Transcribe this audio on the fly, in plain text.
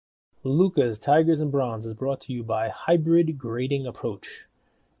Luca's Tigers and Bronze is brought to you by Hybrid Grading Approach.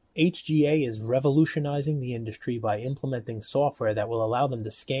 HGA is revolutionizing the industry by implementing software that will allow them to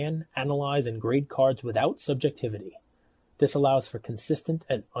scan, analyze, and grade cards without subjectivity. This allows for consistent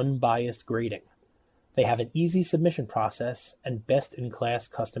and unbiased grading. They have an easy submission process and best-in-class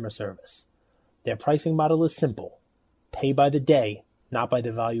customer service. Their pricing model is simple. Pay by the day, not by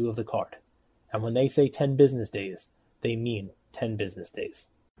the value of the card. And when they say 10 business days, they mean 10 business days.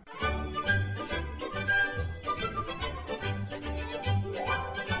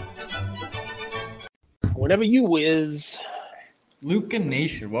 Whenever you whiz. Luca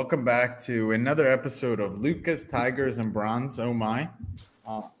Nation, welcome back to another episode of Luca's Tigers and Bronze. Oh my.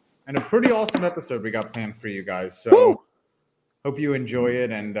 And a pretty awesome episode we got planned for you guys. So Woo! Hope you enjoy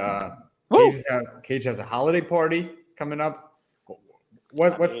it. And Cage has a holiday party coming up.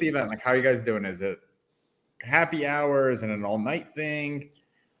 What's the event? Like, how are you guys doing? Is it happy hours and an all-night thing?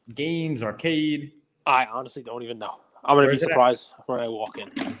 Games, arcade? I honestly don't even know. I'm going to be surprised when I walk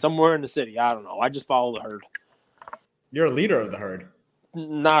in. Somewhere in the city. I don't know. I just follow the herd. You're a leader of the herd.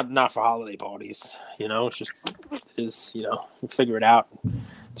 Not for holiday parties. You know, it's just, you figure it out.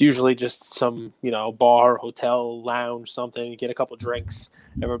 It's usually just some, bar, hotel, lounge, something. You get a couple drinks.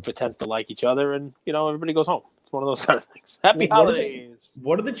 Everyone pretends to like each other, and, everybody goes home. It's one of those kind of things. Happy holidays.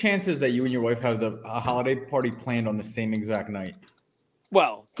 What are the chances that you and your wife have a holiday party planned on the same exact night?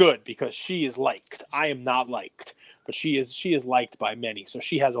 Well, good, because she is liked. I am not liked. But she is liked by many, so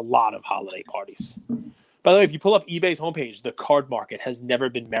she has a lot of holiday parties. By the way, if you pull up eBay's homepage, the card market has never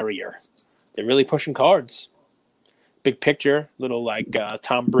been merrier. They're really pushing cards. Big picture, little like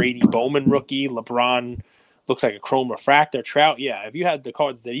Tom Brady Bowman rookie, LeBron looks like a chrome refractor, Trout. Yeah, if you had the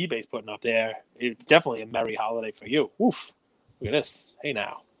cards that eBay's putting up there, it's definitely a merry holiday for you. Oof, look at this. Hey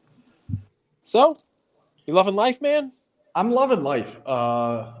now. So, you loving life, man? I'm loving life.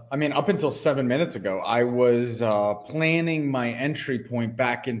 Up until 7 minutes ago, I was planning my entry point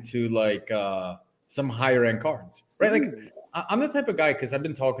back into some higher end cards, right? Like, I'm the type of guy, because I've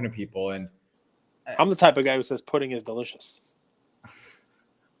been talking to people, and I'm the type of guy who says pudding is delicious.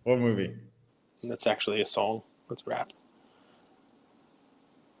 What movie? That's actually a song. Let's rap.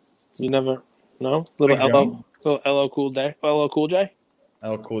 You never know? Little LL Cool J. LL Cool J.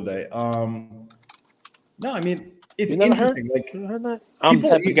 LL Cool J. No, I mean. It's interesting. I'm the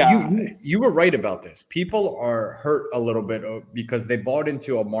type of guy. You were right about this. People are hurt a little bit because they bought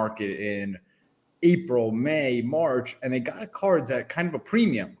into a market in April, May, March, and they got cards at kind of a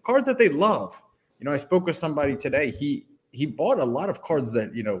premium, cards that they love. I spoke with somebody today. He bought a lot of cards that,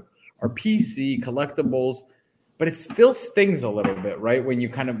 are PC collectibles, but it still stings a little bit, right? When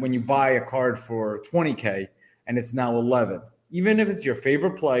you buy a card for $20K and it's now 11, even if it's your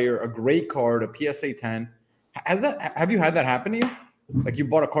favorite player, a great card, a PSA 10. Have you had that happen to you? Like, you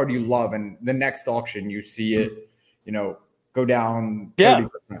bought a card you love, and the next auction you see it, go down 30%.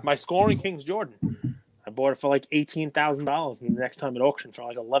 Yeah, my scoring Kings Jordan. I bought it for like $18,000, and the next time at auction for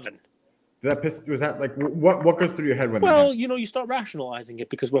like 11. Was that like what goes through your head when? Well, you start rationalizing it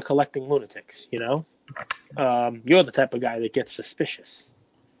because we're collecting lunatics. You're the type of guy that gets suspicious.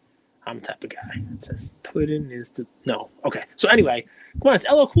 I'm the type of guy that says pudding is the no. Okay, so anyway, come on, it's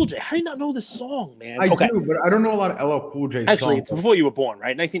LL Cool J. How do you not know this song, man? I do, but I don't know a lot of LL Cool J songs. Actually, it's before you were born,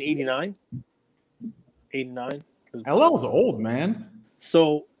 right? 1989. 89. LL's old, man.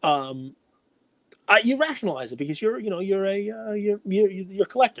 So, you rationalize it because you're a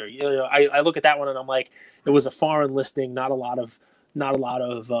collector. I look at that one and I'm like, it was a foreign listing, not a lot of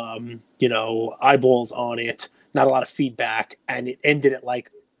eyeballs on it, not a lot of feedback, and it ended at like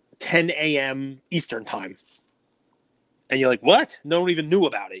 10 a.m. Eastern time. And you're like, what? No one even knew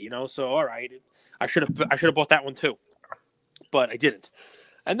about it, So, all right, I should have bought that one too, but I didn't.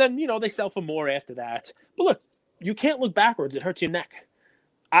 And then, they sell for more after that. But look, you can't look backwards. It hurts your neck.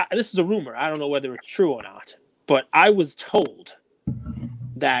 This is a rumor. I don't know whether it's true or not, but I was told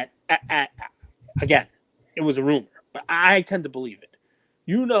that, again, it was a rumor, but I tend to believe it.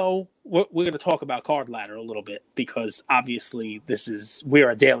 We're going to talk about Card Ladder a little bit because obviously we're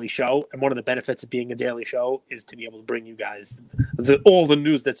a daily show, and one of the benefits of being a daily show is to be able to bring you guys all the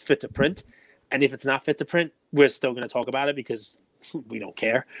news that's fit to print. And if it's not fit to print, we're still going to talk about it because we don't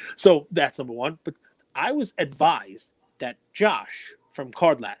care. So that's number one. But I was advised that Josh from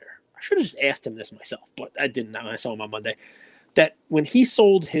Card Ladder, I should have just asked him this myself, but I didn't. I saw him on Monday, that when he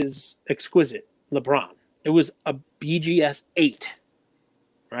sold his exquisite LeBron, it was a BGS 8.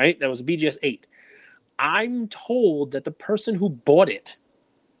 Right? That was a BGS 8. I'm told that the person who bought it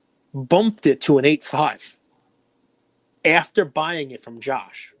bumped it to an 8.5 after buying it from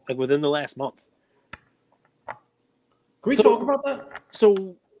Josh, like within the last month. Can we talk about that?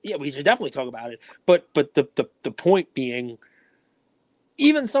 So Yeah, we should definitely talk about it. But the point being,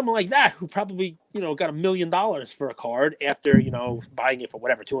 even someone like that who probably, got $1 million for a card after, buying it for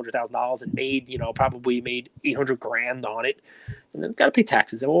whatever, $200,000 and made, probably made 800 grand on it, and then got to pay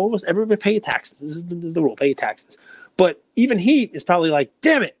taxes. Almost everybody pay your taxes. This is the rule, pay your taxes. But even he is probably like,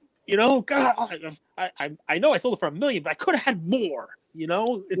 damn it, God, I know I sold it for $1 million, but I could have had more,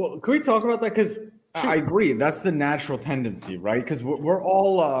 Well, can we talk about that? Because I agree. That's the natural tendency, right? Because we're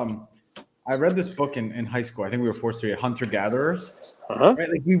all, I read this book in high school. I think we were forced to read Hunter-Gatherers. Uh-huh. Right?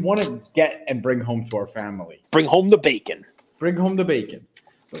 Like we want to get and bring home to our family. Bring home the bacon. Bring home the bacon.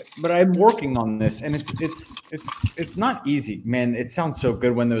 But I'm working on this, and it's not easy, man. It sounds so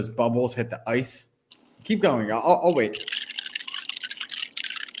good when those bubbles hit the ice. Keep going. I'll wait.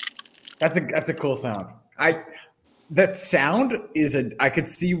 That's a cool sound. That sound is I could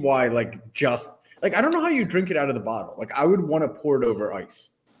see why. I don't know how you drink it out of the bottle. Like I would want to pour it over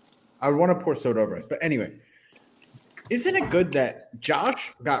ice. I would want to pour soda over ice. But anyway. Isn't it good that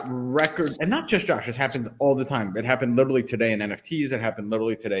Josh got record, and not just Josh, this happens all the time. It happened literally today in NFTs. It happened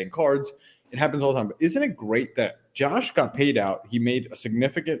literally today in cards. It happens all the time. But isn't it great that Josh got paid out? He made a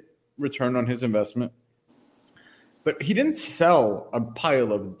significant return on his investment, but he didn't sell a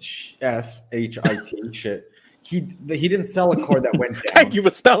pile of shit. He didn't sell a card that went down. Thank you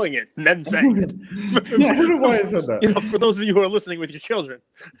for spelling it and then saying it. Yeah, I don't know why I said that. For those of you who are listening with your children.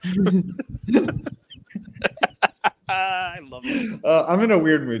 I love it. I'm in a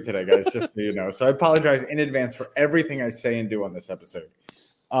weird mood today, guys, just so you know. So I apologize in advance for everything I say and do on this episode.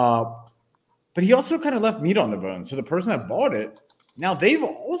 But he also kind of left meat on the bone. So the person that bought it, now they've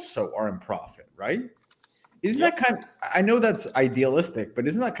also are in profit, right? Isn't that kind of, I know that's idealistic, but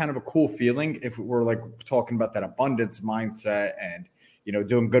isn't that kind of a cool feeling if we're like talking about that abundance mindset and,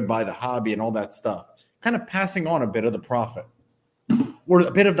 doing good by the hobby and all that stuff, kind of passing on a bit of the profit or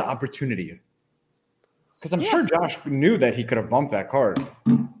a bit of the opportunity? Because I'm sure Josh knew that he could have bumped that card.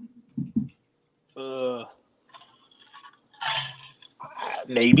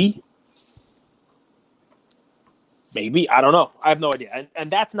 Maybe. I don't know. I have no idea.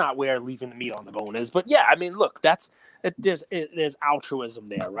 And that's not where leaving the meat on the bone is. But yeah, I mean, look, there's altruism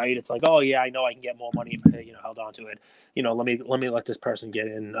there, right? It's like, oh yeah, I know I can get more money if I held on to it. Let me let this person get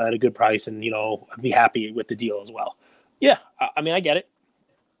in at a good price and be happy with the deal as well. Yeah, I mean, I get it.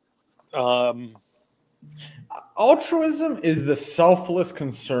 Altruism is the selfless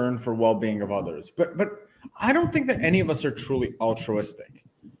concern for well-being of others, but I don't think that any of us are truly altruistic.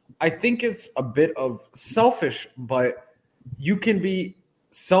 I think it's a bit of selfish, but you can be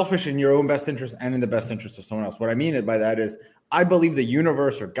selfish in your own best interest and in the best interest of someone else. What I mean by that is I believe the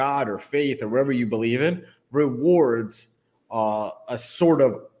universe or God or faith or whatever you believe in rewards a sort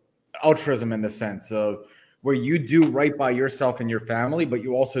of altruism in the sense of where you do right by yourself and your family, but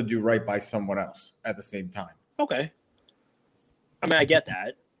you also do right by someone else at the same time. Okay. I mean, I get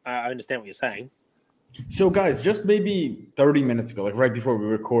that. I understand what you're saying. So, guys, just maybe 30 minutes ago, like right before we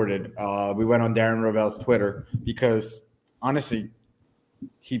recorded, we went on Darren Rovell's Twitter because, honestly,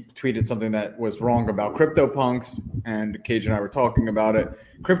 he tweeted something that was wrong about CryptoPunks, and Cage and I were talking about it.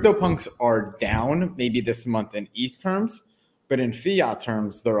 CryptoPunks are down maybe this month in ETH terms, but in fiat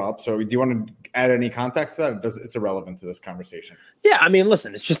terms, they're up. So do you want to add any context to that? It's irrelevant to this conversation. Yeah, I mean,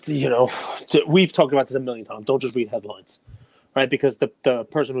 listen, it's just, we've talked about this a million times. Don't just read headlines, right? Because the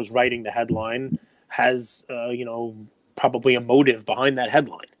person who's writing the headline has, probably a motive behind that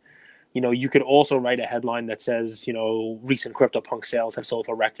headline. You could also write a headline that says, recent CryptoPunk sales have sold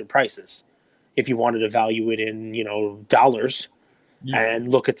for record prices. If you wanted to value it in, dollars and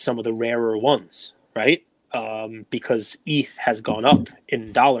look at some of the rarer ones, right? Because ETH has gone up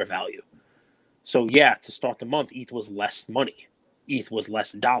in dollar value. So yeah, to start the month, ETH was less money. ETH was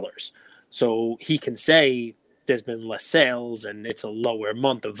less dollars. So he can say there's been less sales and it's a lower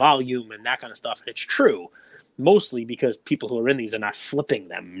month of volume and that kind of stuff. And it's true, mostly because people who are in these are not flipping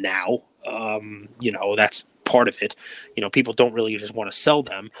them now. That's part of it. People don't really just want to sell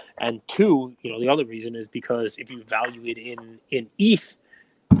them. And two, the other reason is because if you value it in ETH,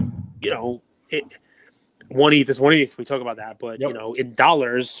 one ETH is one ETH. We talk about that, but in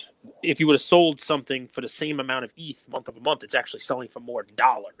dollars, if you would have sold something for the same amount of ETH month over month, it's actually selling for more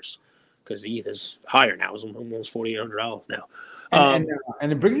dollars because the ETH is higher now. It's almost $4,800 now.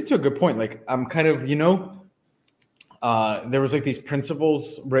 And it brings you to a good point. Like I'm kind of, there was like these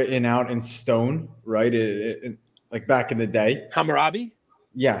principles written out in stone, right? Like back in the day. Hammurabi?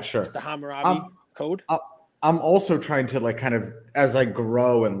 Yeah, sure. The Hammurabi code? I'm also trying to like kind of, as I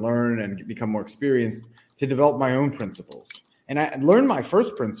grow and learn and become more experienced, to develop my own principles. And I learned my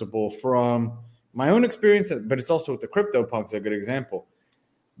first principle from my own experience, but it's also with the CryptoPunks, a good example.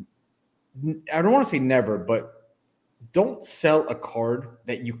 I don't want to say never, but don't sell a card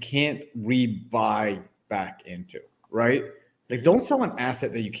that you can't rebuy back into, right? Like, don't sell an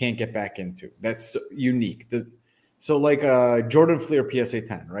asset that you can't get back into. That's unique. So like Jordan Fleer PSA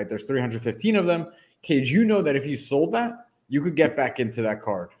 10, right? There's 315 of them. Cage, you know that if you sold that, you could get back into that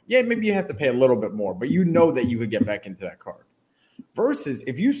card. Yeah, maybe you have to pay a little bit more, but you know that you could get back into that card. Versus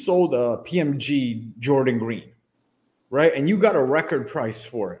if you sold a PMG Jordan Green, right? And you got a record price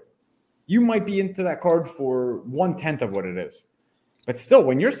for it, you might be into that card for 1/10 of what it is. But still,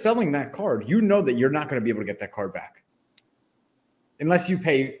 when you're selling that card, you know that you're not going to be able to get that card back unless you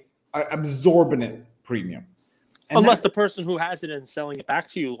pay an exorbitant premium. And unless the person who has it and selling it back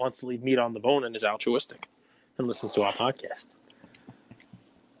to you wants to leave meat on the bone and is altruistic and listens to our podcast.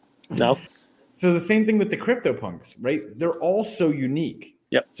 No? So the same thing with the CryptoPunks, right? They're all so unique.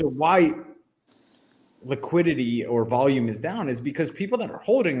 Yep. So why liquidity or volume is down is because people that are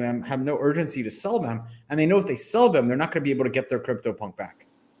holding them have no urgency to sell them, and they know if they sell them, they're not going to be able to get their CryptoPunk back.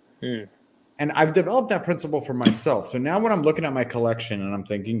 And I've developed that principle for myself. So now when I'm looking at my collection and I'm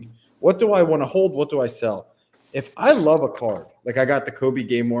thinking, what do I want to hold? What do I sell? If I love a card, like I got the Kobe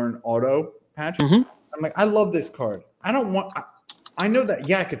Game Worn Auto patch, I'm like, I love this card. I know that,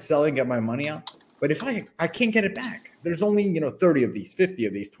 yeah, I could sell it and get my money out, but if I can't get it back, there's only, 30 of these, 50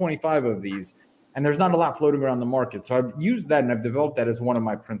 of these, 25 of these, and there's not a lot floating around the market. So I've used that and I've developed that as one of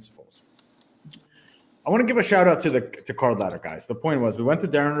my principles. I want to give a shout out to Card Ladder, guys. The point was, we went to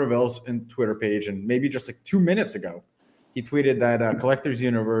Darren Ravel's Twitter page, and maybe just like 2 minutes ago, he tweeted that Collectors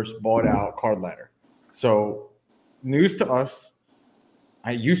Universe bought out Card Ladder. So news to us.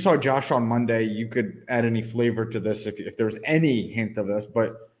 You saw Josh on Monday. You could add any flavor to this if there's any hint of this,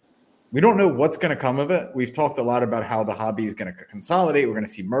 but we don't know what's going to come of it. We've talked a lot about how the hobby is going to consolidate. We're going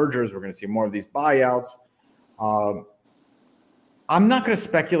to see mergers. We're going to see more of these buyouts. I'm not going to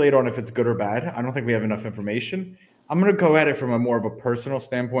speculate on if it's good or bad. I don't think we have enough information. I'm going to go at it from a more of a personal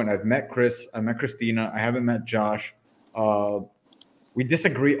standpoint. I've met Chris. I met Christina. I haven't met Josh. We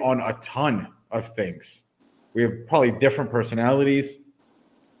disagree on a ton of things. We have probably different personalities,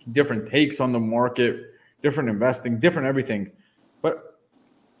 different takes on the market, different investing, different everything. But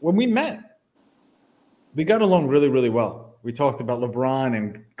when we met, we got along really, really well. We talked about LeBron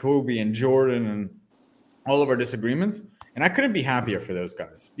and Kobe and Jordan and all of our disagreements. And I couldn't be happier for those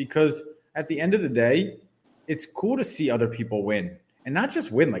guys, because at the end of the day, it's cool to see other people win, and not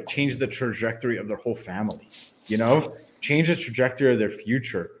just win, like change the trajectory of their whole family, change the trajectory of their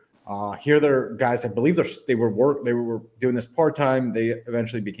future. Here they're guys, I believe they were doing this part-time. They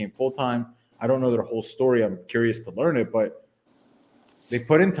eventually became full-time. I don't know their whole story. I'm curious to learn it, but they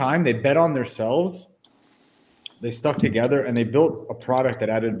put in time, they bet on themselves, they stuck together, and they built a product that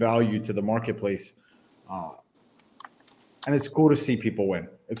added value to the marketplace. And it's cool to see people win.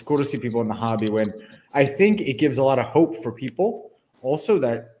 It's cool to see people in the hobby win. I think it gives a lot of hope for people also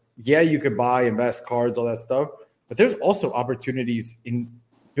that, yeah, you could buy, invest, cards, all that stuff, but there's also opportunities in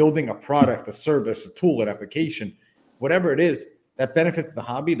building a product, a service, a tool, an application, whatever it is that benefits the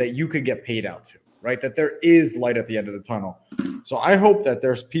hobby that you could get paid out to, right? That there is light at the end of the tunnel. So I hope that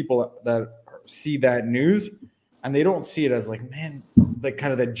there's people that see that news and they don't see it as like, man, like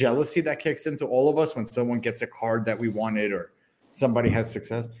kind of the jealousy that kicks into all of us when someone gets a card that we wanted or somebody has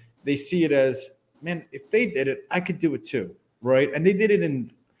success. They see it as, man, if they did it, I could do it too, right? And they did it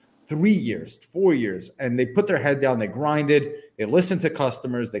in 3 years, 4 years, and they put their head down, they grinded, they listened to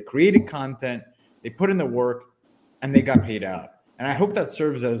customers, they created content, they put in the work, and they got paid out. And I hope that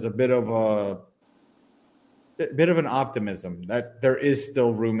serves as a bit of an optimism that there is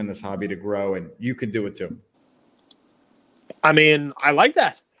still room in this hobby to grow, and you could do it too. I mean, I like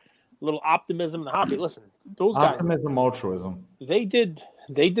that. A little optimism in the hobby. Listen, those guys. Optimism, altruism. They did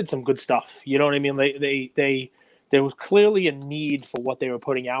some good stuff. You know what I mean? There was clearly a need for what they were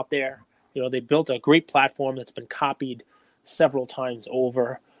putting out there. They built a great platform that's been copied several times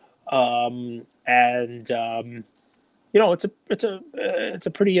over. It's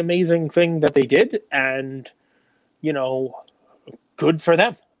a pretty amazing thing that they did, and good for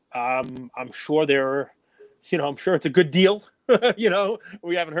them. I'm sure I'm sure it's a good deal.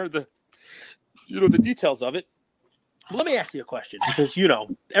 We haven't heard the details of it. But let me ask you a question, because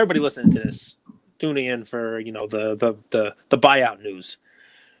everybody listening to this, tuning in for the buyout news.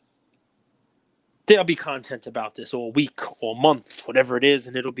 There'll be content about this all week or month, whatever it is,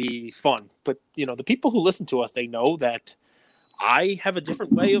 and it'll be fun. But the people who listen to us, they know that I have a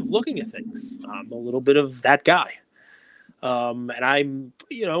different way of looking at things. I'm a little bit of that guy, and I'm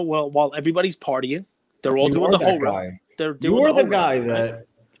while everybody's partying, they're all doing the whole run. You're the guy that.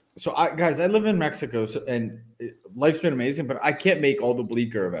 So I live in Mexico, and life's been amazing, but I can't make all the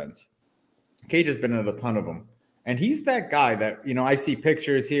Bleecker events. Cage has been at a ton of them. And he's that guy that, I see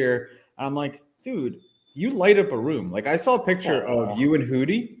pictures here. And I'm like, dude, you light up a room. Like I saw a picture of you and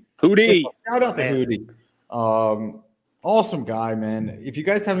Hootie. Hootie. Shout out to Hootie. Awesome guy, man. If you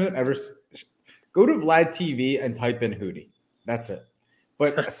guys haven't ever, go to Vlad TV and type in Hootie. That's it.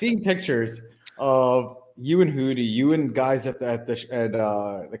 But seeing pictures of you and Hootie, you and guys at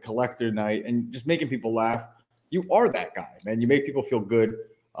the collector night, and just making people laugh, you are that guy, man. You make people feel good.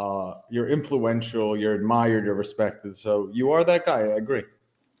 You're influential. You're admired. You're respected. So you are that guy. I agree.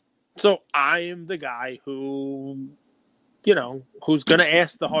 So I am the guy who, who's going to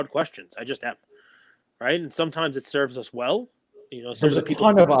ask the hard questions. I just am. Right. And sometimes it serves us well. There's a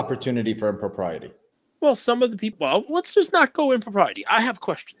ton of opportunity for impropriety. Well, some of the people, let's just not go impropriety. I have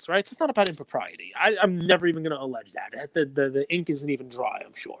questions, right? So it's not about impropriety. I'm never even going to allege that. The ink isn't even dry,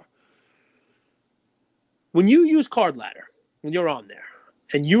 I'm sure. When you use Card Ladder, when you're on there,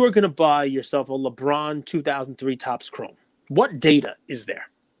 and you are going to buy yourself a LeBron 2003 Topps Chrome, what data is there?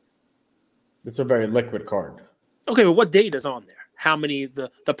 It's a very liquid card. Okay, but what data is on there? How many, the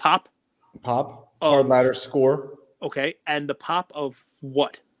pop? Pop, Card Ladder score. Okay, and the pop of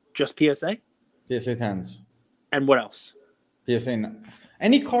what? Just PSA? PSA 10s. And what else? PSA,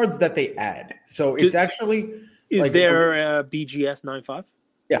 any cards that they add. So it's actually... Is there a BGS 9.5?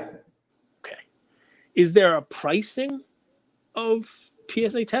 Yeah. Okay. Is there a pricing of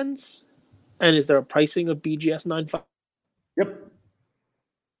PSA 10s? And is there a pricing of BGS 9.5? Yep.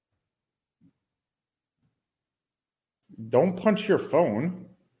 Don't punch your phone.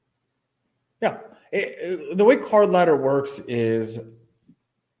 Yeah. The way Card Ladder works is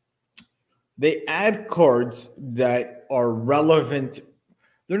they add cards that are relevant.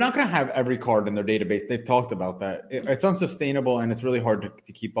 They're not going to have every card in their database. They've talked about that. It's unsustainable and it's really hard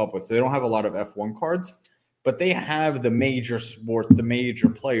to keep up with. So they don't have a lot of F1 cards, but they have the major sports, the major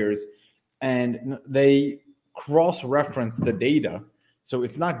players, and they cross-reference the data. So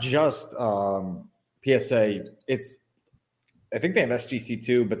it's not just PSA. I think they have SGC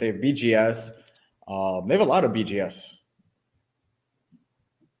too, but they have BGS. They have a lot of BGS.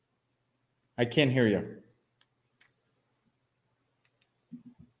 I can't hear you.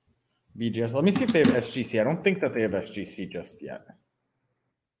 BGS. Let me see if they have SGC. I don't think that they have SGC just yet.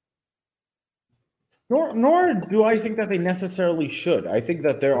 Nor do I think that they necessarily should. I think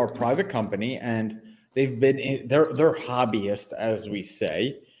that they're a private company and they're hobbyists, as we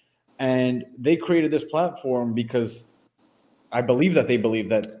say, and they created this platform because I believe that they believe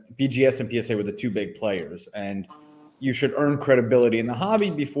that BGS and PSA were the two big players, and you should earn credibility in the hobby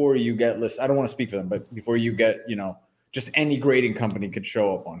before you get listed. I don't want to speak for them, but before you get, just any grading company could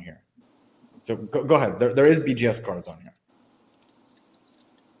show up on here. So go ahead. There is BGS cards on here.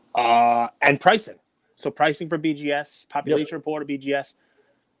 And pricing. So pricing for BGS, population report of BGS.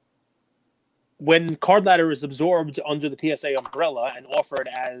 When Card Ladder is absorbed under the PSA umbrella and offered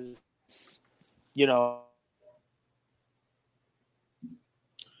as,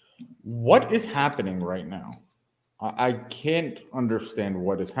 What is happening right now? I can't understand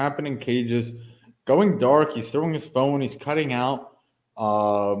what is happening. Cage is going dark. He's throwing his phone. He's cutting out.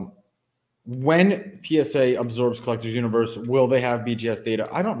 When PSA absorbs Collectors Universe, will they have BGS data?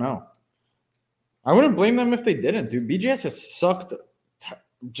 I don't know. I wouldn't blame them if they didn't, dude. BGS has sucked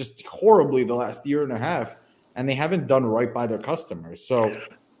just horribly the last year and a half, and they haven't done right by their customers. So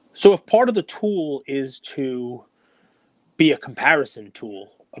if part of the tool is to be a comparison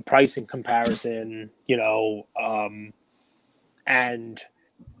tool, a pricing comparison, let me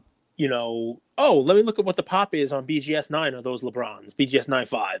look at what the pop is on BGS 9 or those LeBrons, BGS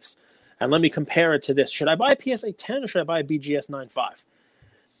 9.5s, and let me compare it to this. Should I buy a PSA 10 or should I buy a BGS 9.5?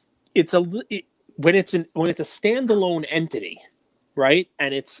 When it's a standalone entity, right,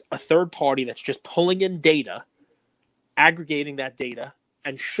 and it's a third party that's just pulling in data, aggregating that data,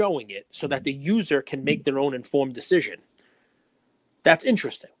 and showing it so that the user can make their own informed decision. That's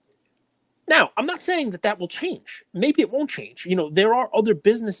interesting. Now, I'm not saying that will change. Maybe it won't change. There are other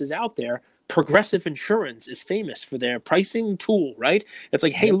businesses out there. Progressive Insurance is famous for their pricing tool, right? It's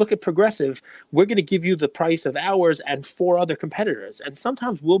like, hey, look at Progressive. We're going to give you the price of ours and 4 other competitors. And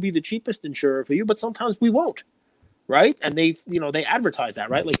sometimes we'll be the cheapest insurer for you, but sometimes we won't, right? And they advertise that,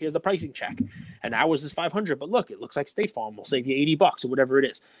 right? Like, here's the pricing check. And ours is $500, but look, it looks like State Farm will save you $80 or whatever it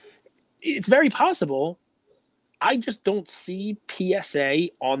is. It's very possible. I just don't see PSA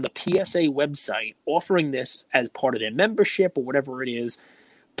on the PSA website offering this as part of their membership or whatever it is,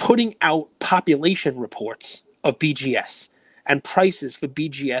 putting out population reports of BGS and prices for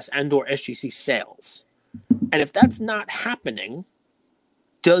BGS and or SGC sales. And if that's not happening,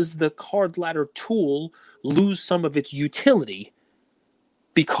 does the Card Ladder tool lose some of its utility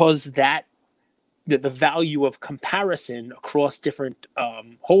because that the value of comparison across different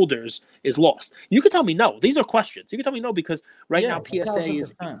holders is lost. You could tell me no. These are questions. You can tell me no because now PSA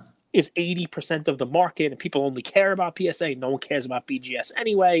is 80% of the market and people only care about PSA. No one cares about BGS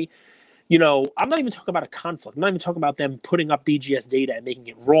anyway. I'm not even talking about a conflict. I'm not even talking about them putting up BGS data and making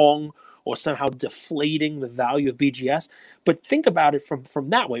it wrong or somehow deflating the value of BGS. But think about it from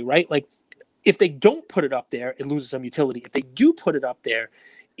that way, right? Like, if they don't put it up there, it loses some utility. If they do put it up there,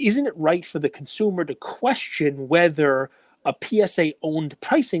 isn't it right for the consumer to question whether a PSA-owned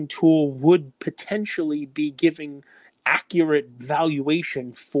pricing tool would potentially be giving accurate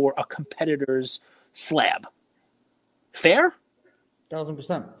valuation for a competitor's slab? Fair?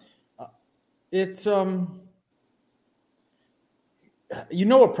 1,000%. It's you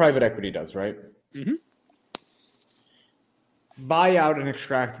know what private equity does, right? Mm-hmm. Buy out and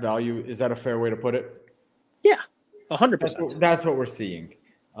extract value. Is that a fair way to put it? Yeah, 100%. That's what we're seeing.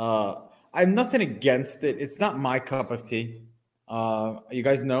 I'm nothing against it. It's not my cup of tea. You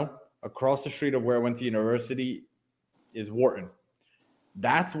guys know, across the street of where I went to university is Wharton.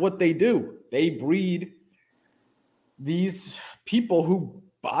 That's what they do. They breed these people who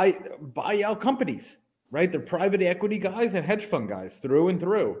buy out companies, right? They're private equity guys and hedge fund guys through and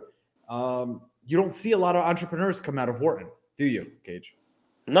through. You don't see a lot of entrepreneurs come out of Wharton, do you, Cage?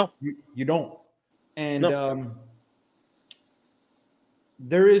 No. You don't. And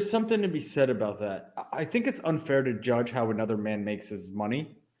there is something to be said about that. I think it's unfair to judge how another man makes his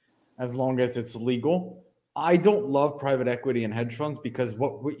money as long as it's legal. I don't love private equity and hedge funds because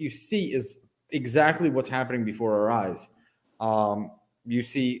what you see is exactly what's happening before our eyes. You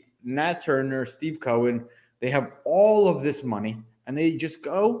see Nat Turner, Steve Cohen, they have all of this money and they just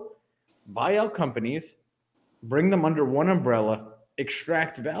go buy out companies, bring them under one umbrella,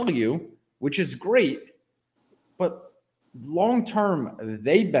 extract value, which is great, but long-term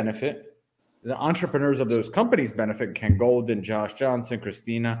they benefit. The entrepreneurs of those companies benefit. Ken Golden, Josh Johnson,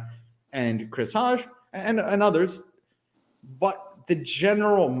 Christina, and Chris Hodge, and others, but the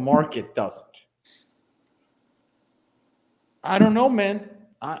general market doesn't. I don't know, man.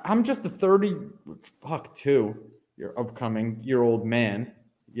 I'm just a 32-year-old man,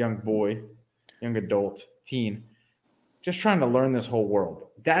 young boy, young adult, teen, just trying to learn this whole world.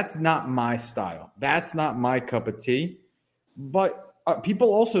 That's not my style. That's not my cup of tea. But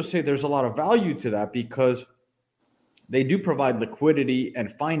people also say there's a lot of value to that because they do provide liquidity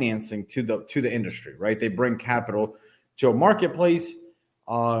and financing to the industry, right? They bring capital to a marketplace,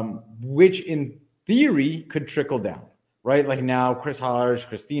 which in theory could trickle down. Right, like now, Chris Hodge,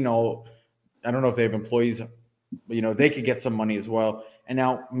 Christina, I don't know if they have employees, but, they could get some money as well. And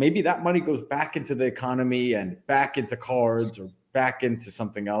now maybe that money goes back into the economy and back into cards or back into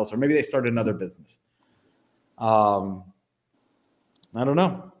something else, or maybe they start another business. I don't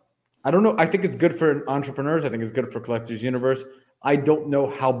know. I think it's good for entrepreneurs. I think it's good for Collectors Universe. I don't know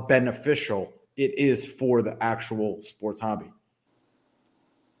how beneficial it is for the actual sports hobby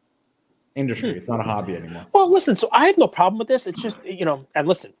industry. It's not a hobby anymore. Well, listen, so I have no problem with this. It's just, and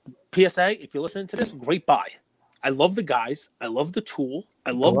listen, PSA, if you're listening to this, great buy. I love the guys. I love the tool.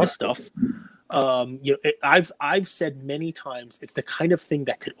 I love the stuff. I've said many times it's the kind of thing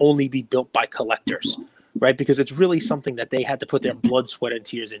that could only be built by collectors, right? Because it's really something that they had to put their blood, sweat, and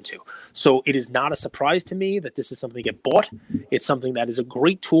tears into. So it is not a surprise to me that this is something that get bought. It's something that is a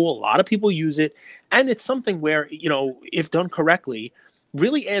great tool. A lot of people use it. And it's something where, if done correctly,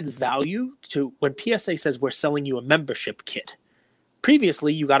 really adds value to when PSA says we're selling you a membership kit.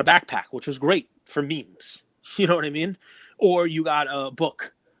 Previously, you got a backpack, which was great for memes. You know what I mean? Or you got a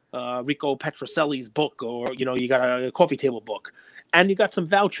book, Rico Petrocelli's book, or, you got a coffee table book, and you got some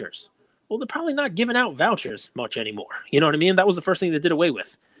vouchers. Well, they're probably not giving out vouchers much anymore. You know what I mean? That was the first thing they did away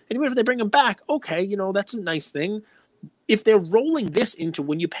with. And even if they bring them back, okay, that's a nice thing. If they're rolling this into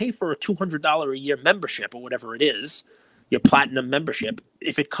when you pay for a $200 a year membership or whatever it is, your platinum membership,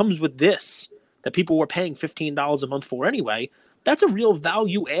 if it comes with this that people were paying $15 a month for anyway, that's a real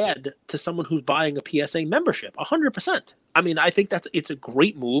value add to someone who's buying a PSA membership, 100%. I mean, I think it's a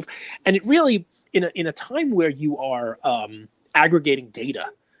great move. And it really, in a time where you are aggregating data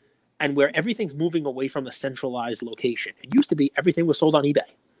and where everything's moving away from a centralized location, it used to be everything was sold on eBay.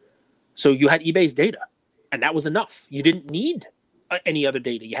 So you had eBay's data, and that was enough. You didn't need any other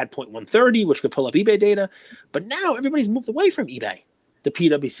data. You had .130, which could pull up eBay data, but now everybody's moved away from eBay. The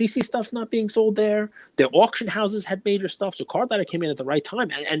PWCC stuff's not being sold there. Their auction houses had major stuff, so Cardladder came in at the right time,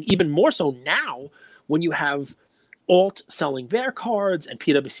 and even more so now when you have Alt selling their cards and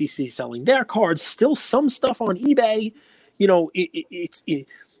PWCC selling their cards, still some stuff on eBay. It's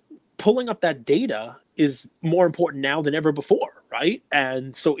pulling up that data is more important now than ever before, right?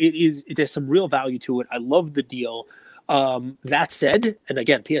 And so there's some real value to it. I love the deal. That said, and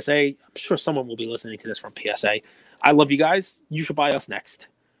again, PSA, I'm sure someone will be listening to this from PSA. I love you guys. You should buy us next.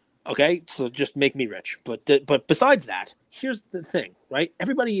 Okay, so just make me rich. But besides that, here's the thing, right?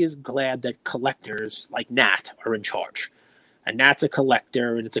 Everybody is glad that collectors like Nat are in charge. And Nat's a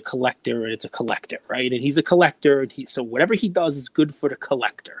collector, and it's a collector, and it's a collector, right? And he's a collector, and so whatever he does is good for the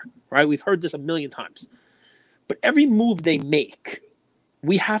collector, right? We've heard this a million times. But every move they make,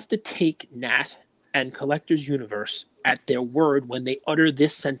 we have to take Nat and Collectors Universe at their word when they utter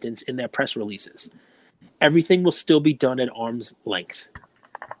this sentence in their press releases. Everything will still be done at arm's length.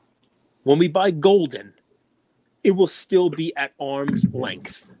 When we buy Golden, it will still be at arm's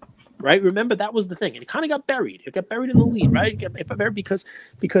length, right? Remember, that was the thing. And it kind of got buried. It got buried in the lead, right? It got buried because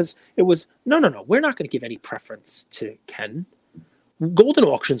it was, no. We're not going to give any preference to Ken. Golden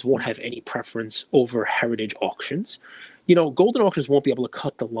auctions won't have any preference over heritage auctions. Golden auctions won't be able to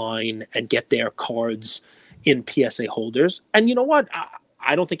cut the line and get their cards in PSA holders. And you know what?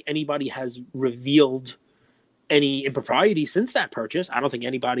 I don't think anybody has revealed any impropriety since that purchase. I don't think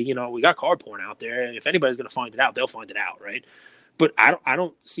anybody, we got card porn out there. If anybody's going to find it out, they'll find it out, right? But I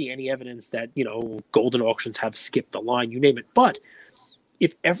don't see any evidence that, Golden auctions have skipped the line, you name it. But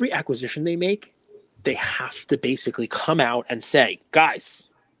if every acquisition they make, they have to basically come out and say, guys,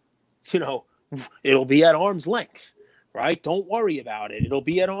 it'll be at arm's length, right? Don't worry about it. It'll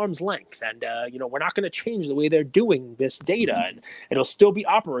be at arm's length. And, we're not going to change the way they're doing this data. And it'll still be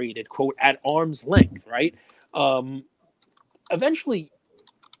operated, quote, at arm's length, right? Eventually,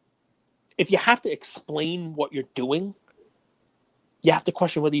 if you have to explain what you're doing, you have to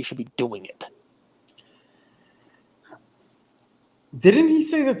question whether you should be doing it. Didn't he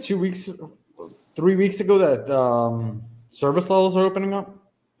say that 3 weeks ago that service levels are opening up?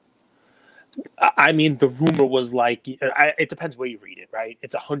 I mean, the rumor was like, it depends where you read it, right?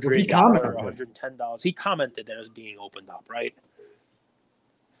 It's $100 or $110. He commented that it was being opened up, right?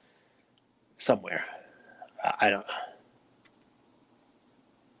 Somewhere. I don't.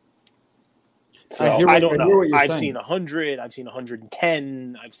 So I don't know. I've seen 100. I've seen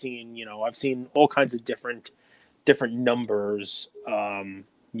 110. I've seen all kinds of different numbers, on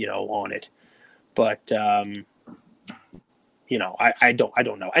it. But I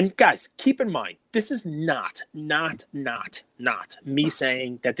don't know. And guys, keep in mind, this is not me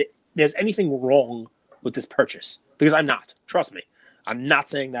saying that there's anything wrong with this purchase, because I'm not. Trust me, I'm not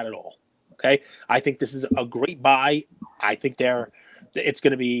saying that at all. Okay, I think this is a great buy. I think it's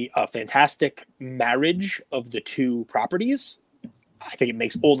going to be a fantastic marriage of the two properties. I think it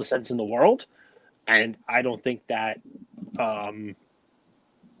makes all the sense in the world, and I don't think that. Well,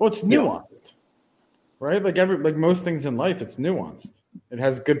 it's nuanced, right? Like most things in life, it's nuanced. It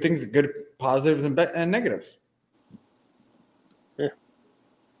has good things, good positives and negatives. Yeah.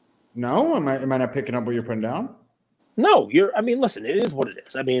 No, am I not picking up what you're putting down? No, listen, it is what it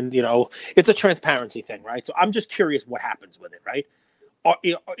is. It's a transparency thing, right? So I'm just curious what happens with it, right?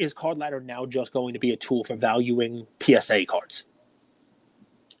 Is Card Ladder now just going to be a tool for valuing PSA cards?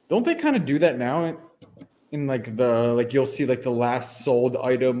 Don't they kind of do that now in you'll see like the last sold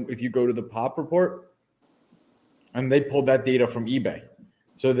item if you go to the Pop report, and they pulled that data from eBay.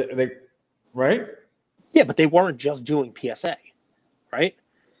 So they right? Yeah, but they weren't just doing PSA, right?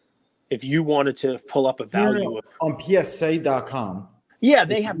 If you wanted to pull up a value on PSA.com. Yeah,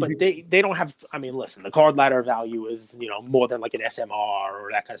 they have, but they don't have. Listen, the Card Ladder value is more than like an SMR or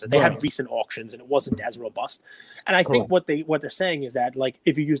that kind of stuff. They had recent auctions and it wasn't as robust. And I think what they're saying is that, like,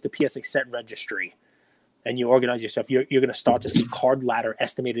 if you use the PSA set registry and you organize yourself, you're going to start to see Card Ladder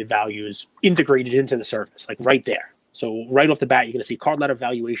estimated values integrated into the service, like right there. So right off the bat, you're going to see Card Ladder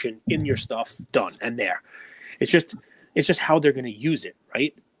valuation in your stuff done and there. It's just how they're going to use it,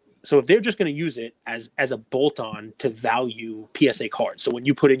 right? So if they're just going to use it as a bolt-on to value PSA cards, so when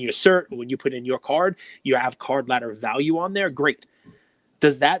you put in your cert, when you put in your card, you have Card Ladder value on there, great.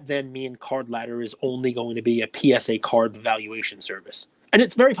 Does that then mean Card Ladder is only going to be a PSA card valuation service? And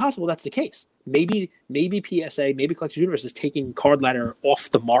it's very possible that's the case. Maybe PSA, maybe Collectors Universe is taking Card Ladder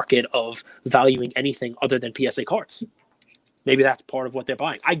off the market of valuing anything other than PSA cards. Maybe that's part of what they're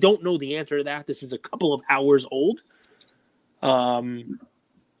buying. I don't know the answer to that. This is a couple of hours old.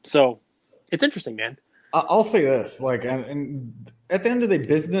 So it's interesting, man. I'll say this, and at the end of the day,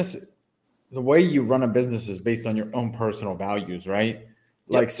 business, the way you run a business is based on your own personal values, right? Yep.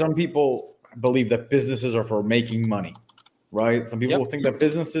 Like some people believe that businesses are for making money, right? Some people think that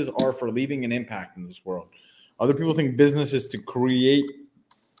businesses are for leaving an impact in this world. Other people think business is to create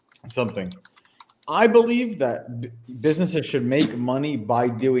something. I believe that businesses should make money by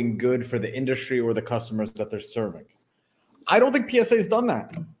doing good for the industry or the customers that they're serving. I don't think PSA has done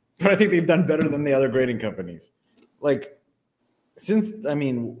that, but I think they've done better than the other grading companies. Like,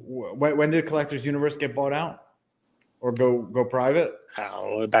 when did Collectors Universe get bought out or go private?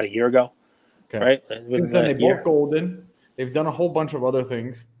 About a year ago. Okay. Right? Since then, they bought Golden. They've done a whole bunch of other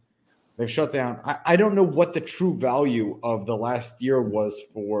things. They've shut down. I don't know what the true value of the last year was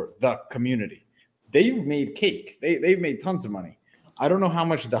for the community. They've made cake. They've made tons of money. I don't know how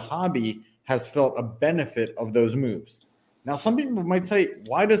much the hobby has felt a benefit of those moves. Now, some people might say,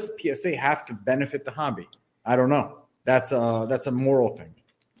 why does PSA have to benefit the hobby? I don't know. That's a moral thing.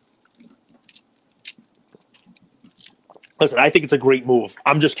 Listen, I think it's a great move.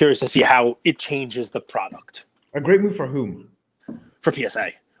 I'm just curious to see how it changes the product. A great move for whom? For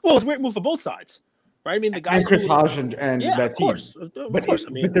PSA. Well, it's a great move for both sides. Right? I mean, the guys and Chris Hodge and yeah, that of team. Course. But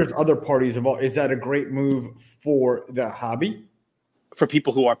there's other parties involved. Is that a great move for the hobby? For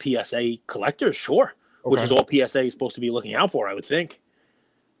people who are PSA collectors, sure. Okay. Which is all PSA is supposed to be looking out for, I would think.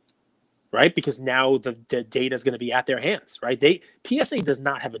 Right? Because now the data is going to be at their hands, right? PSA does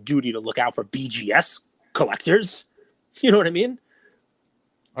not have a duty to look out for BGS collectors. You know what I mean?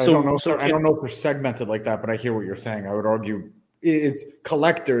 I don't know if they're segmented like that, but I hear what you're saying. I would argue it's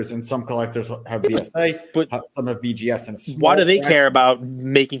collectors, and some collectors have BSA, but some have BGS. And why do they care about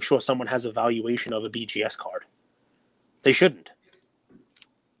making sure someone has a valuation of a BGS card? They shouldn't.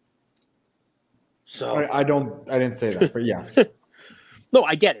 So I didn't say that, but yes. No,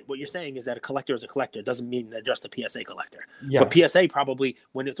 I get it. What you're saying is that a collector is a collector. It doesn't mean they're just a PSA collector. Yes. But PSA probably,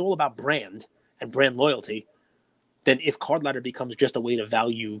 when it's all about brand and brand loyalty, then if Card Ladder becomes just a way to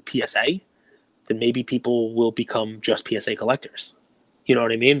value PSA, then maybe people will become just PSA collectors. You know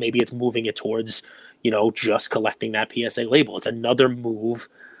what I mean? Maybe it's moving it towards, just collecting that PSA label. It's another move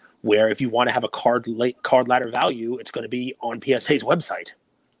where if you want to have a Card Ladder value, it's going to be on PSA's website.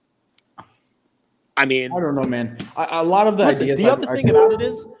 I mean, I don't know, man. A lot of the ideas. The other thing about it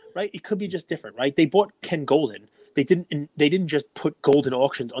is, right? It could be just different, right? They bought Ken Golden. They didn't just put Golden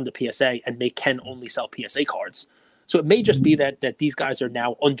auctions under PSA and make Ken only sell PSA cards. So it may just be that these guys are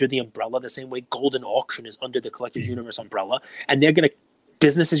now under the umbrella, the same way Golden Auction is under the Collectors Universe umbrella, and they're going to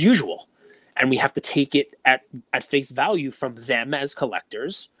business as usual. And we have to take it at face value from them as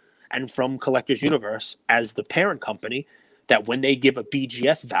collectors and from Collectors Universe as the parent company, that when they give a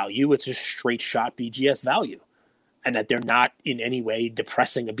BGS value, it's a straight shot BGS value, and that they're not in any way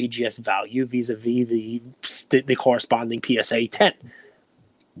depressing a BGS value vis-a-vis the corresponding PSA 10.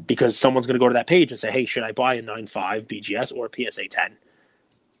 Because someone's going to go to that page and say, hey, should I buy a 9.5 BGS or a PSA 10?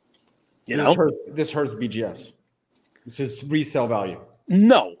 This hurts BGS. This is resale value.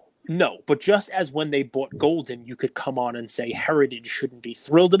 No. But just as when they bought Golden, you could come on and say Heritage shouldn't be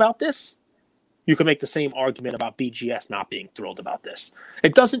thrilled about this, you can make the same argument about BGS not being thrilled about this.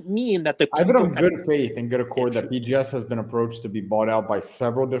 It doesn't mean that I've been on good faith and good accord that BGS has been approached to be bought out by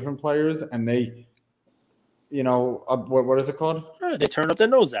several different players, and they, what is it called? They turn up their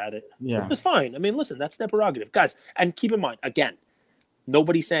nose at it. Yeah. It's fine. I mean, listen, that's their prerogative. Guys, and keep in mind, again,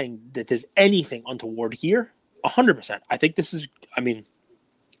 nobody's saying that there's anything untoward here. 100%. I think this is, I've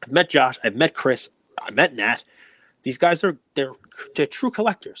met Josh, I've met Chris, I met Nat. These guys they're true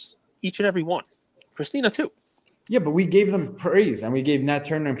collectors, each and every one. Christina too. Yeah, but we gave them praise, and we gave Nat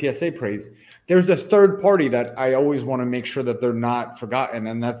Turner and PSA praise. There's a third party that I always want to make sure that they're not forgotten,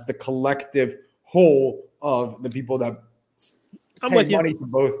 and that's the collective whole of the people that pay money to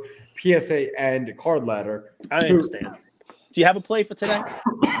both PSA and Card Ladder. I understand. Do you have a play for today?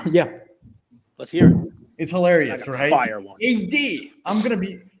 Yeah. Let's hear it. It's hilarious, right? Fire one. AD. I'm going to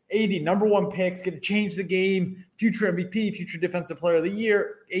be AD, number one picks, going to change the game, future MVP, future defensive player of the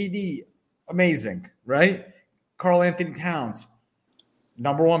year. AD, amazing, right? Karl Anthony Towns,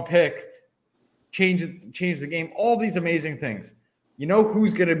 number one pick, change the game, all these amazing things. You know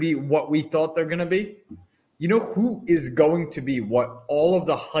who's going to be what we thought they're going to be? You know who is going to be what all of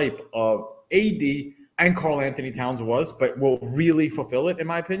the hype of AD and Karl Anthony Towns was, but will really fulfill it, in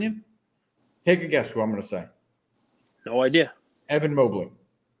my opinion? Take a guess who I'm going to say. No idea. Evan Mobley.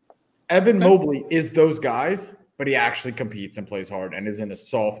 Evan Mobley is those guys, but he actually competes and plays hard and is in a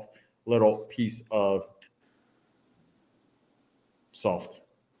soft little piece of soft.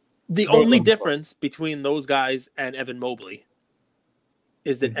 The only difference between those guys and Evan Mobley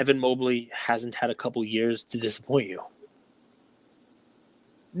is that Evan Mobley hasn't had a couple years to disappoint you.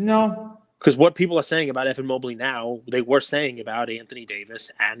 No. Because what people are saying about Evan Mobley now, they were saying about Anthony Davis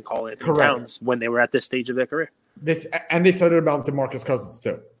and Karl Anthony Towns when they were at this stage of their career. They said it about DeMarcus Cousins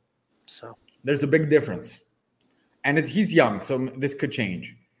too. So there's a big difference. And he's young, so this could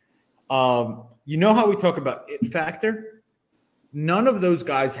change. You know how we talk about it factor? None of those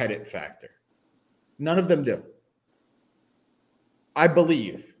guys had it factor. None of them do. I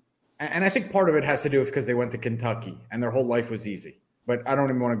believe, and I think part of it has to do with because they went to Kentucky and their whole life was easy. But I don't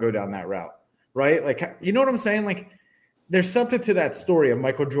even want to go down that route, right? Like, you know what I'm saying? Like, there's something to that story of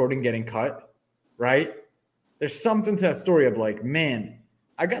Michael Jordan getting cut, right? There's something to that story of like, man,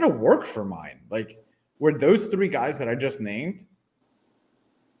 I got to work for mine. Like, were those three guys that I just named?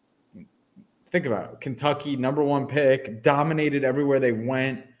 Think about it. Kentucky, number one pick, dominated everywhere they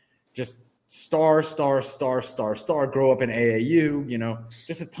went, just star, grow up in AAU, you know,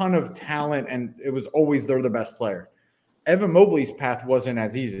 just a ton of talent. And it was always they're the best player. Evan Mobley's path wasn't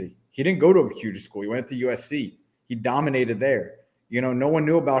as easy. He didn't go to a huge school. He went to USC. He dominated there. You know, no one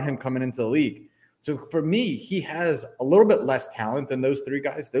knew about him coming into the league. So for me, he has a little bit less talent than those three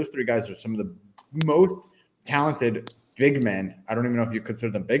guys. Those three guys are some of the most talented big men. I don't even know if you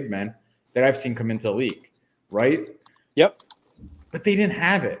consider them big men that I've seen come into the league, right? Yep. But they didn't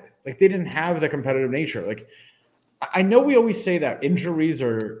have it. Like, they didn't have the competitive nature. Like, I know we always say that injuries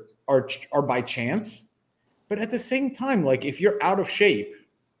are by chance, but at the same time, like, if you're out of shape,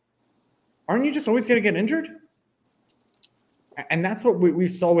 aren't you just always going to get injured? And that's what we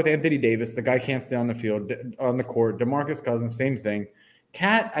saw with Anthony Davis. The guy can't stay on the field, on the court. DeMarcus Cousins, same thing.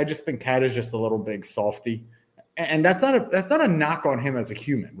 Cat, I just think Cat is just a little big softy. And that's not a knock on him as a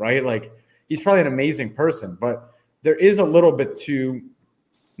human, right? Like, he's probably an amazing person, but there is a little bit to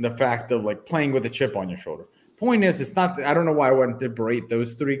the fact of like playing with a chip on your shoulder. Point is, it's not. I don't know why I wanted to berate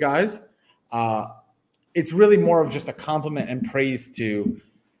those three guys. It's really more of just a compliment and praise to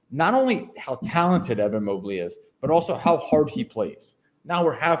not only how talented Evan Mobley is, but also how hard he plays. Now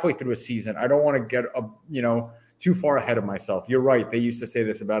we're halfway through a season. I don't want to get too far ahead of myself. You're right. They used to say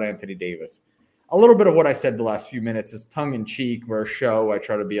this about Anthony Davis. A little bit of what I said the last few minutes is tongue in cheek. We're a show. I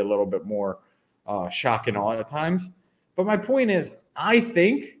try to be a little bit more shock and awe at times. But my point is, I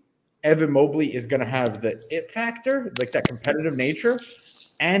think Evan Mobley is going to have the it factor, like that competitive nature.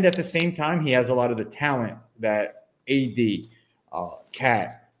 And at the same time, he has a lot of the talent that AD,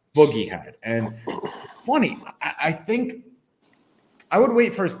 Cat, Boogie had. And funny, I think I would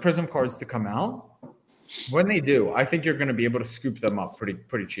wait for his Prism cards to come out. When they do, I think you're going to be able to scoop them up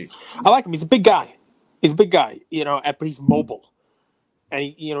pretty cheap. I like him. He's a big guy. But he's mobile.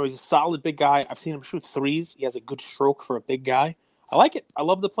 And, he's a solid big guy. I've seen him shoot threes. He has a good stroke for a big guy. I like it. I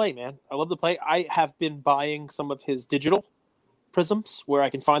love the play, man. I love the play. I have been buying some of his digital prisms where I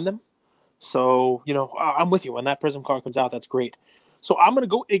can find them. So, I'm with you. When that prism card comes out, that's great. So I'm going to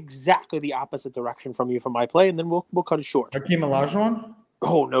go exactly the opposite direction from you for my play, and then we'll cut it short. Hakeem Olajuwon?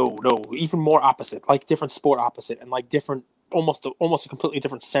 Oh, no. Even more opposite, like different sport opposite, and like different, almost a completely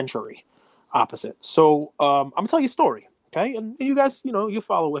different century opposite. So I'm going to tell you a story, okay? And you guys, you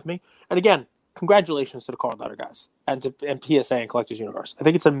follow with me. And again, congratulations to the Card Ladder guys and PSA and Collectors Universe. I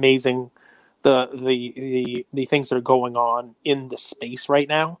think it's amazing the things that are going on in the space right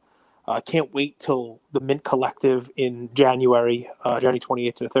now. I can't wait till the Mint Collective in January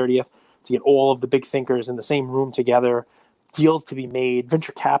 28th to the 30th, to get all of the big thinkers in the same room together, deals to be made,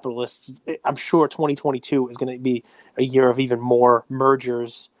 venture capitalists. I'm sure 2022 is going to be a year of even more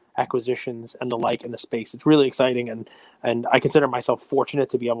mergers, acquisitions, and the like in the space. It's really exciting, and I consider myself fortunate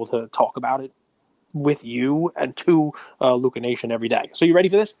to be able to talk about it with you and to Luca Nation every day. So you ready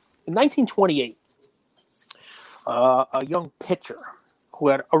for this? In 1928, a young pitcher who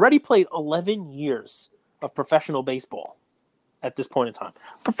had already played 11 years of professional baseball at this point in time.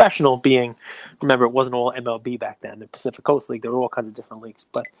 Professional being, remember, it wasn't all MLB back then. The Pacific Coast League, there were all kinds of different leagues.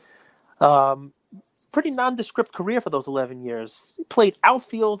 But pretty nondescript career for those 11 years. He played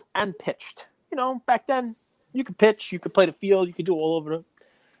outfield and pitched. Back then, you could pitch, you could play the field, you could do all over it.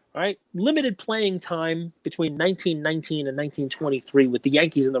 All right, limited playing time between 1919 and 1923 with the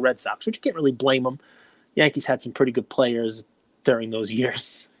Yankees and the Red Sox, which you can't really blame them. Yankees had some pretty good players during those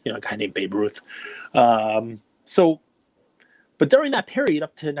years. A guy named Babe Ruth. But during that period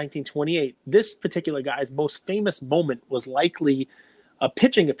up to 1928, this particular guy's most famous moment was likely a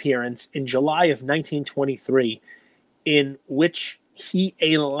pitching appearance in July of 1923, in which he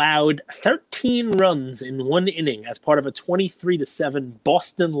allowed 13 runs in one inning as part of a 23-7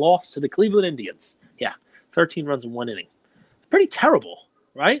 Boston loss to the Cleveland Indians. Yeah, 13 runs in one inning. Pretty terrible,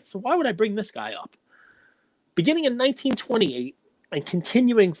 right? So why would I bring this guy up? Beginning in 1928 and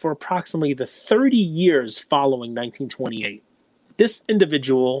continuing for approximately the 30 years following 1928, this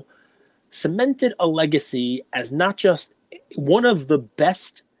individual cemented a legacy as not just one of the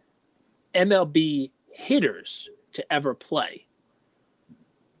best MLB hitters to ever play,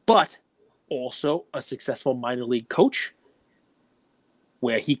 but also a successful minor league coach,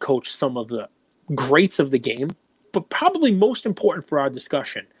 where he coached some of the greats of the game, but probably most important for our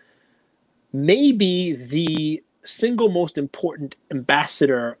discussion, maybe the single most important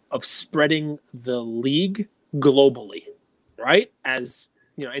ambassador of spreading the league globally, right? As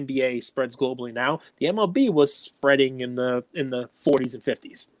you know, NBA spreads globally now. The MLB was spreading in the 40s and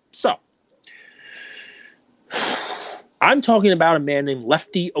 50s. So I'm talking about a man named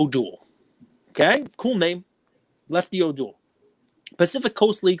Lefty O'Doul. Okay, cool name, Lefty O'Doul. Pacific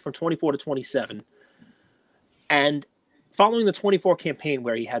Coast League from 24 to 27, and following the 24 campaign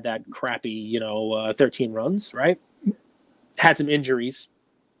where he had that crappy, 13 runs, right? Had some injuries.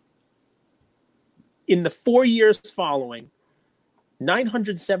 In the 4 years following,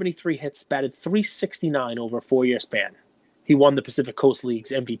 973 hits, batted .369 over a 4-year span. He won the Pacific Coast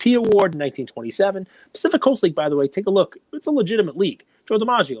League's MVP award in 1927. Pacific Coast League, by the way, take a look. It's a legitimate league. Joe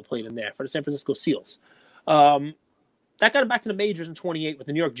DiMaggio played in there for the San Francisco Seals. That got him back to the majors in 28 with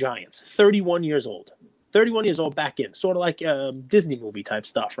the New York Giants. 31 years old. 31 years old back in. Sort of like Disney movie type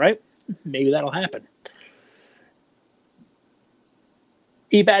stuff, right? Maybe that'll happen.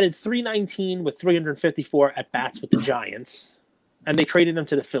 He batted .319 with 354 at-bats with the Giants, and they traded him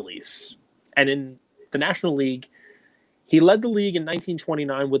to the Phillies. And in the National League, he led the league in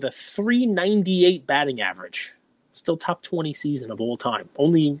 1929 with a .398 batting average. Still top 20 season of all time.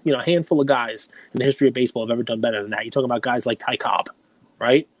 Only, a handful of guys in the history of baseball have ever done better than that. You're talking about guys like Ty Cobb,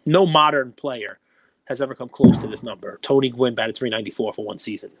 right? No modern player has ever come close to this number. Tony Gwynn batted .394 for one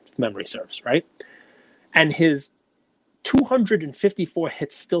season, if memory serves, right? And his 254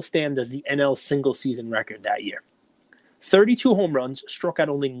 hits still stand as the NL single season record that year. 32 home runs, struck out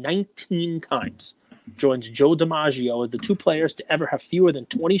only 19 times. Joins Joe DiMaggio as the two players to ever have fewer than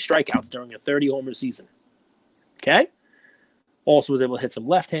 20 strikeouts during a 30-homer season. Okay? Also was able to hit some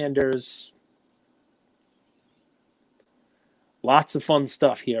left-handers. Lots of fun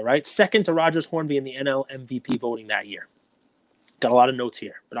stuff here, right? Second to Rogers Hornby in the NL MVP voting that year. Got a lot of notes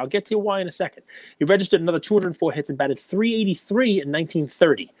here, but I'll get to why in a second. He registered another 204 hits and batted .383 in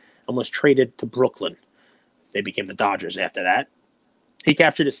 1930 and was traded to Brooklyn. They became the Dodgers after that. He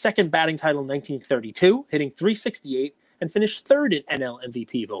captured his second batting title in 1932, hitting .368, and finished third in NL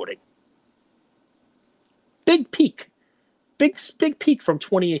MVP voting. Big peak. Big peak from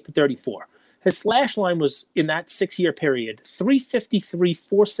 28 to 34. His slash line was, in that 6-year period, .353,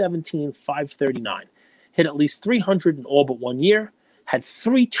 .417, .539. Hit at least 300 in all but 1 year. Had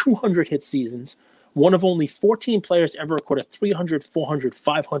 3 200-hit seasons. One of only 14 players to ever record a 300, 400,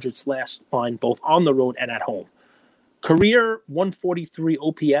 500 slash line, both on the road and at home. Career 143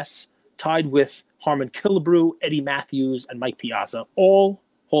 OPS, tied with Harmon Killebrew, Eddie Matthews, and Mike Piazza, all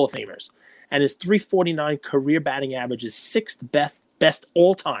Hall of Famers. And his .349 career batting average is 6th best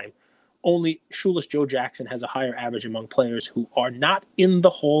all time. Only shoeless Joe Jackson has a higher average among players who are not in the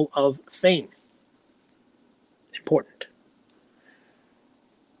Hall of Fame. Important.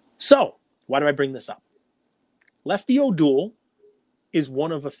 So, why do I bring this up? Lefty O'Doul is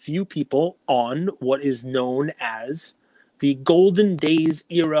one of a few people on what is known as the Golden Days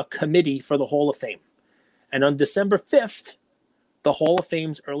Era Committee for the Hall of Fame. And on December 5th, the Hall of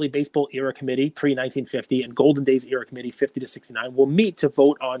Fame's Early Baseball Era Committee, pre-1950, and Golden Days Era Committee, 50 to 69, will meet to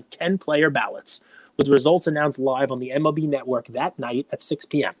vote on 10-player ballots, with results announced live on the MLB Network that night at 6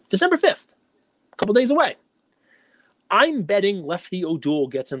 p.m. December 5th, a couple days away. I'm betting Lefty O'Doul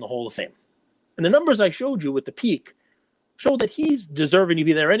gets in the Hall of Fame. And the numbers I showed you with the peak show that he's deserving to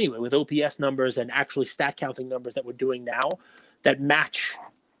be there anyway, with OPS numbers and actually stat counting numbers that we're doing now that match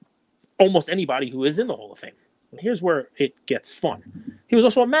almost anybody who is in the Hall of Fame. And here's where it gets fun. He was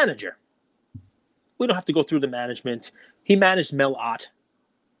also a manager. We don't have to go through the management. He managed Mel Ott.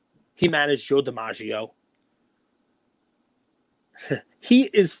 He managed Joe DiMaggio. He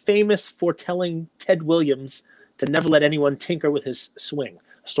is famous for telling Ted Williams to never let anyone tinker with his swing.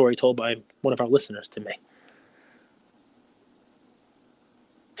 A story told by one of our listeners to me.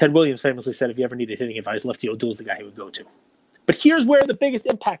 Ted Williams famously said if you ever needed hitting advice, Lefty O'Doul's the guy he would go to. But here's where the biggest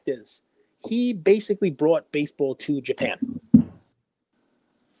impact is. He basically brought baseball to Japan.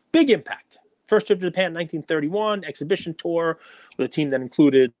 Big impact. First trip to Japan in 1931, exhibition tour with a team that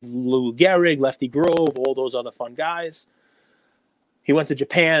included Lou Gehrig, Lefty Grove, all those other fun guys. He went to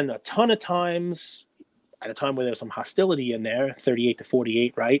Japan a ton of times at a time where there was some hostility in there, 38 to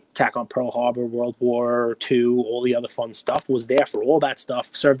 48, right? Attack on Pearl Harbor, World War II, all the other fun stuff, was there for all that stuff,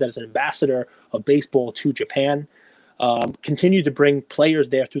 served as an ambassador of baseball to Japan. Continued to bring players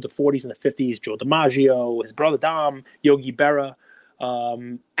there through the 40s and the 50s, Joe DiMaggio, his brother Dom, Yogi Berra,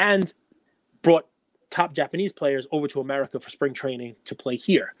 and brought top Japanese players over to America for spring training to play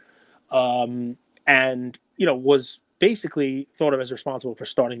here. And, was basically thought of as responsible for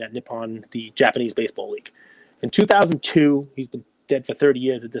starting that Nippon, the Japanese Baseball League. In 2002, he's been dead for 30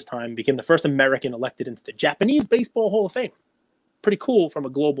 years at this time, became the first American elected into the Japanese Baseball Hall of Fame. Pretty cool from a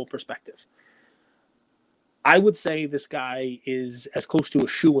global perspective. I would say this guy is as close to a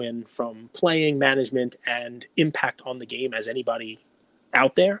shoo-in from playing, management, and impact on the game as anybody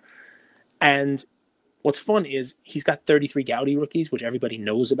out there. And what's fun is he's got 33 Goudey rookies, which everybody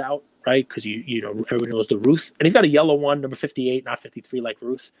knows about, right? Because you know everybody knows the Ruth, and he's got a yellow one, number 58, not 53 like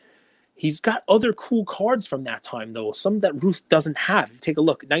Ruth. He's got other cool cards from that time though, some that Ruth doesn't have. Take a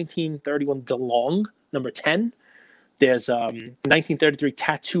look: 1931 DeLong, number 10. There's 1933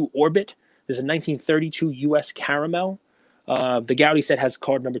 Tattoo Orbit. There's a 1932 U.S. Caramel. The Goudey set has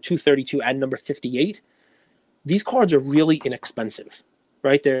card number 232 and number 58. These cards are really inexpensive.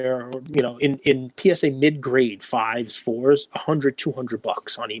 Right there, you know, in PSA mid-grade 5s, 4s, $100,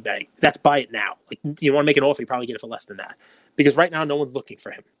 $200 on eBay. That's buy it now. Like, you want to make an offer, you probably get it for less than that. Because right now, no one's looking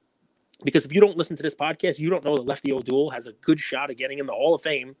for him. Because if you don't listen to this podcast, you don't know that Lefty O'Doul has a good shot at getting in the Hall of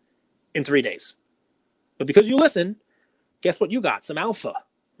Fame in 3 days. But because you listen, guess what you got? Some alpha,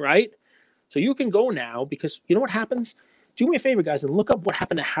 right? So you can go now because you know what happens? Do me a favor, guys, and look up what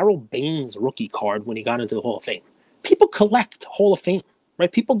happened to Harold Baines' rookie card when he got into the Hall of Fame. People collect Hall of Fame.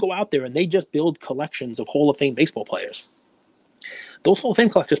 Right? People go out there and they just build collections of Hall of Fame baseball players. Those Hall of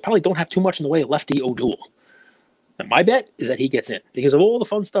Fame collectors probably don't have too much in the way of Lefty O'Doul. And my bet is that he gets in because of all the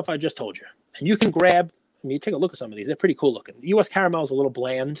fun stuff I just told you. And you can grab, I mean, you take a look at some of these. They're pretty cool looking. The U.S. Caramel is a little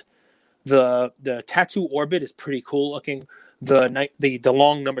bland. The Tattoo Orbit is pretty cool looking. The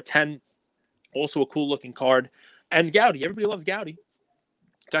DeLong number 10, also a cool looking card. And Goudey, everybody loves Goudey.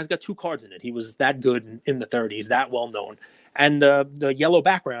 Guy's got 2 cards in it. He was that good in the 30s, that well known. And the yellow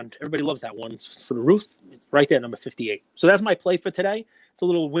background, everybody loves that one. It's for the Ruth, right there, number 58. So that's my play for today. It's a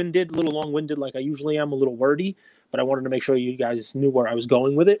little winded, a little long-winded like I usually am, a little wordy, but I wanted to make sure you guys knew where I was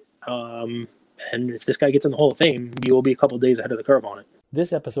going with it. And if this guy gets in the Hall of Fame, you'll be a couple of days ahead of the curve on it.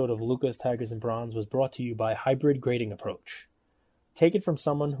 This episode of Lucas, Tigers, and Bronze was brought to you by Hybrid Grading Approach. Take it from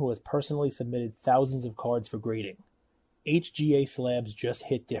someone who has personally submitted thousands of cards for grading. HGA slabs just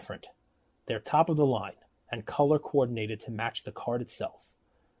hit different. They're top of the line and color coordinated to match the card itself.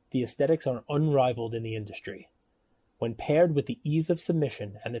 The aesthetics are unrivaled in the industry. When paired with the ease of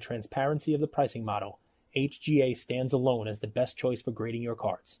submission and the transparency of the pricing model, HGA stands alone as the best choice for grading your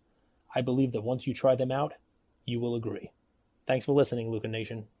cards. I believe that once you try them out, you will agree. Thanks for listening, Luca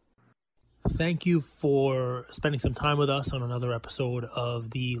Nation. Thank you for spending some time with us on another episode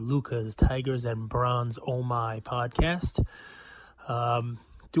of the Lucas, Tigers, and Bronze Oh My podcast.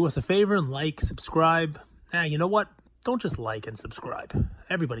 Do us a favor and like, subscribe. You know what? Don't just like and subscribe.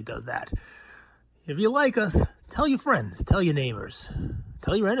 Everybody does that. If you like us, tell your friends, tell your neighbors,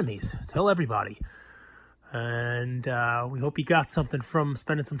 tell your enemies, tell everybody. And we hope you got something from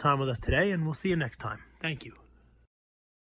spending some time with us today, and we'll see you next time. Thank you.